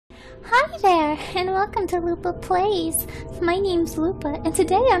Hi there, and welcome to Lupa Plays. My name's Lupa, and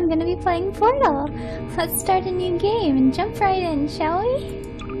today I'm gonna be playing Portal. Let's start a new game and jump right in, shall we?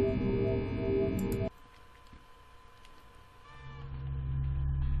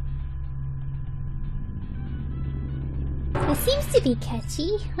 It seems to be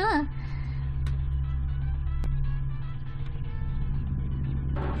catchy, huh?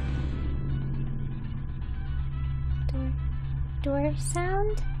 Door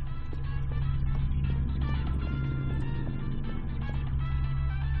sound?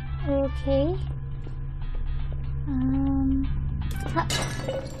 Okay.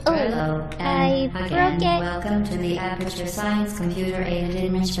 Hello, and I again, broke it. welcome to the Aperture Science Computer-Aided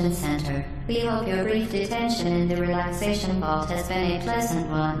Enrichment Center. We hope your brief detention in the relaxation vault has been a pleasant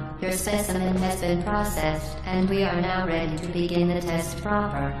one. Your specimen has been processed, and we are now ready to begin the test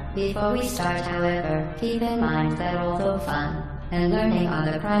proper. Before we start, however, keep in mind that although fun and learning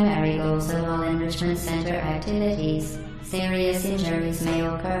are the primary goals of all Enrichment Center activities, serious injuries may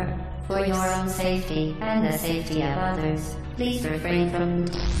occur. For your own safety and the safety of others, please refrain from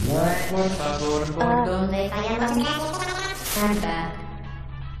Stand back.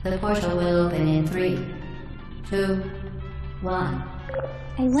 The portal will open in 3, 2, 1.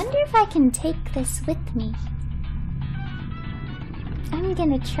 I wonder if I can take this with me. I'm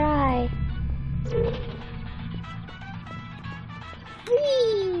gonna try.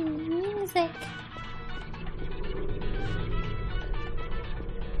 Whee! Music.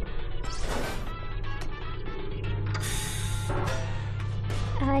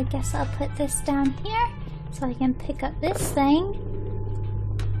 I guess I'll put this down here so I can pick up this thing.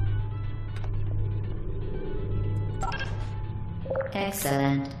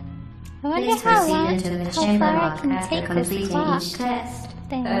 Excellent. I wonder Please how proceed into the chamber far I lock can after take this completing clock each test.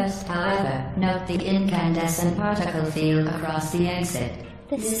 thing. First, however, note the incandescent particle field across the exit.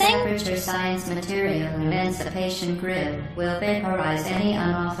 This This thing? Aperture Science Material Emancipation Grid will vaporize any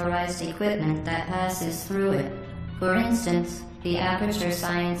unauthorized equipment that passes through it. For instance, the Aperture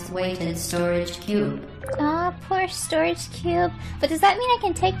Science Weighted Storage Cube. Ah, poor storage cube. But does that mean I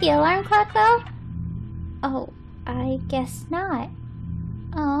can take the alarm clock though? Oh, I guess not.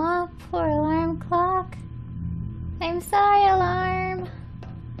 Aw, poor alarm clock. I'm sorry, alarm.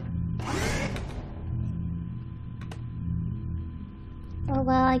 Oh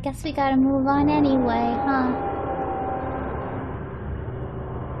well, I guess we gotta move on anyway, huh?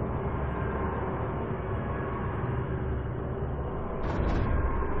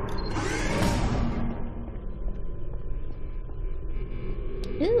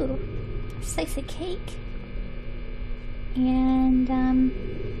 Ooh, a slice of cake. And,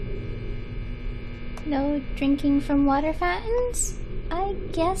 no drinking from water fountains? I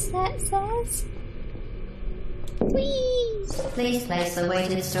guess that says. Whee! Please place the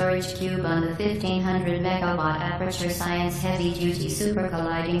weighted storage cube on the 1500 megawatt Aperture Science Heavy Duty Super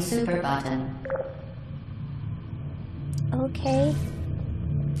Colliding Super button. Okay.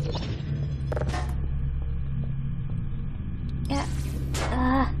 Yeah.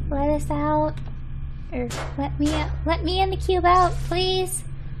 Let us out. Or let me out. Let me and the cube out, please.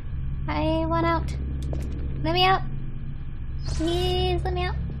 I want out. Let me out. Please let me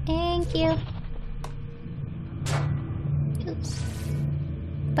out. Thank you. Oops.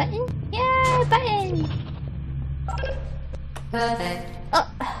 Button? Yeah, button! Perfect. Oh.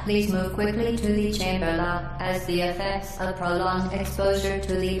 Please move quickly to the chamber lock, as the effects of prolonged exposure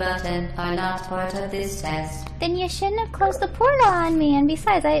to the button are not part of this test. Then you shouldn't have closed the portal on me, and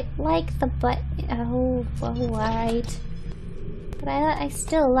besides, I like the button. Oh, alright. But I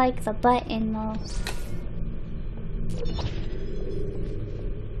still like the button, though.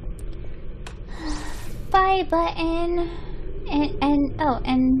 Bye, button.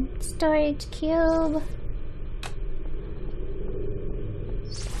 And storage cube.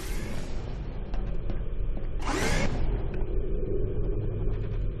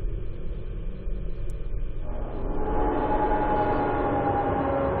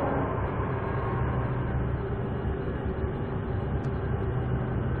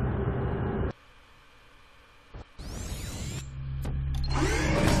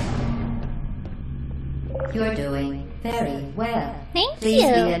 You're doing very well. Thank Please you.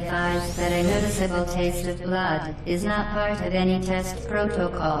 be advised that a noticeable taste of blood is not part of any test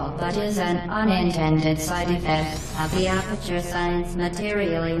protocol, but is an unintended side effect of the Aperture Science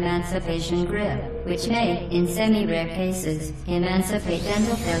Material Emancipation Grid, which may, in semi-rare cases, emancipate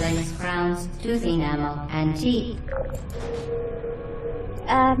dental fillings, crowns, tooth enamel, and teeth.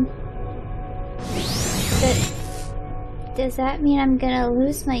 Does that mean I'm gonna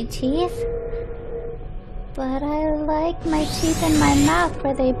lose my teeth? But I like my teeth in my mouth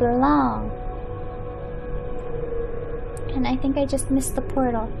where they belong. And I think I just missed the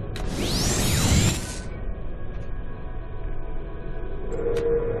portal.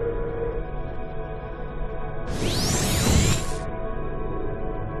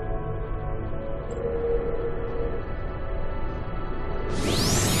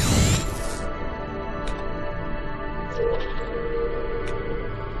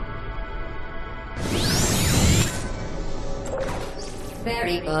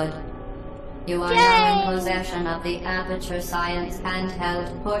 Very good. You are now in possession of the Aperture Science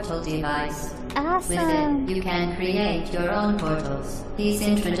handheld portal device. Awesome. With it, you can create your own portals. These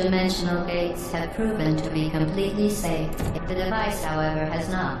intradimensional gates have proven to be completely safe. The device, however, has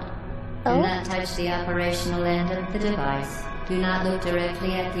not. Do not touch the operational end of the device. Do not look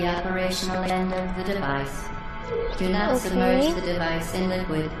directly at the operational end of the device. Do not submerge the device in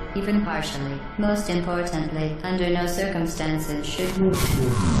liquid, even partially. Most importantly, under no circumstances should you...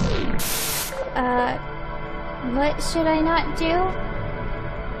 What should I not do?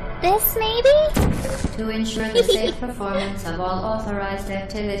 This, maybe? To ensure the safe performance of all authorized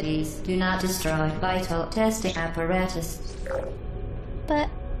activities, do not destroy vital testing apparatus. But,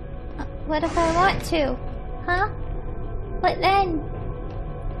 what if I want to? Huh? What then?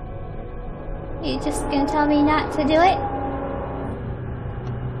 You just gonna tell me not to do it?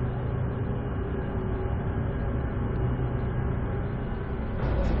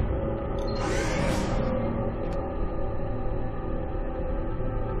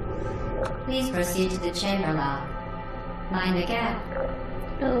 Please proceed to the chamber lock. Mind the gap.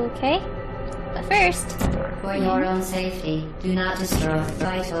 Okay. But first... For your own safety, do not destroy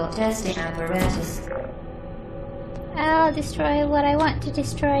vital testing apparatus. I'll destroy what I want to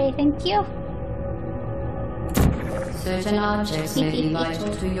destroy, thank you. Certain objects may be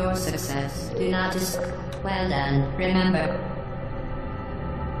vital to your success. Do not Well done. Remember.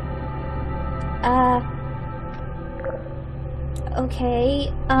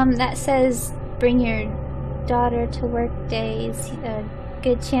 Okay. That says bring your daughter to work days. A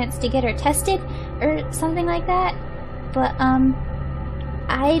good chance to get her tested, or something like that. But,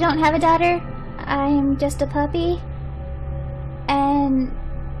 I don't have a daughter. I'm just a puppy. And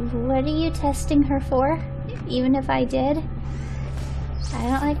what are you testing her for? Even if I did? I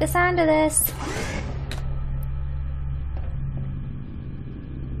don't like the sound of this.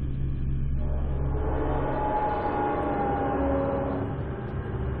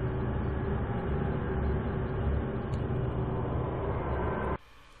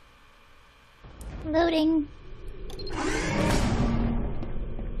 Loading.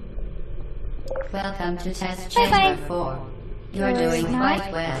 Welcome to test chamber 4. You're doing quite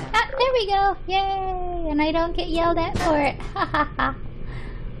well. Ah, there we go. Yay! And I don't get yelled at for it. Ha ha ha.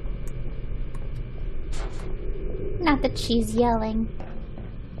 Not that she's yelling.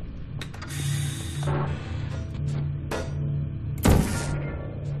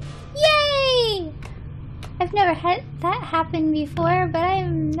 Yay! I've never had that happen before, but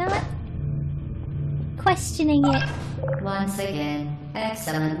I'm not questioning it. Once again,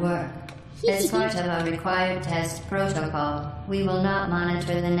 excellent work. As part of our required test protocol, we will not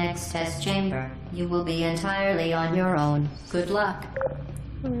monitor the next test chamber. You will be entirely on your own. Good luck.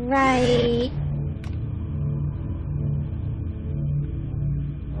 Right.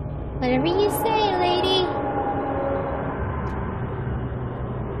 Whatever you say, lady.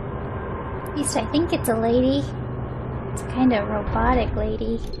 At least I think it's a lady. It's kind of robotic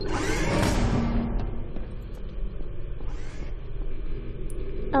lady.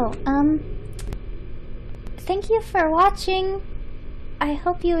 Oh, thank you for watching. I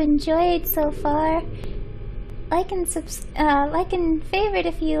hope you enjoyed so far. Like and favorite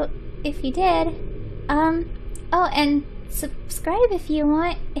if you did. Oh, and subscribe if you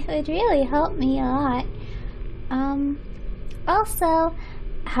want. It would really help me a lot. Also,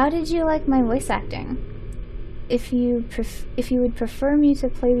 how did you like my voice acting? If you would prefer me to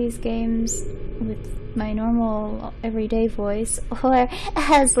play these games with my normal everyday voice or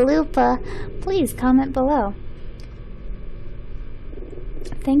as Lupa, please comment below.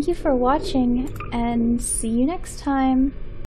 Thank you for watching and see you next time.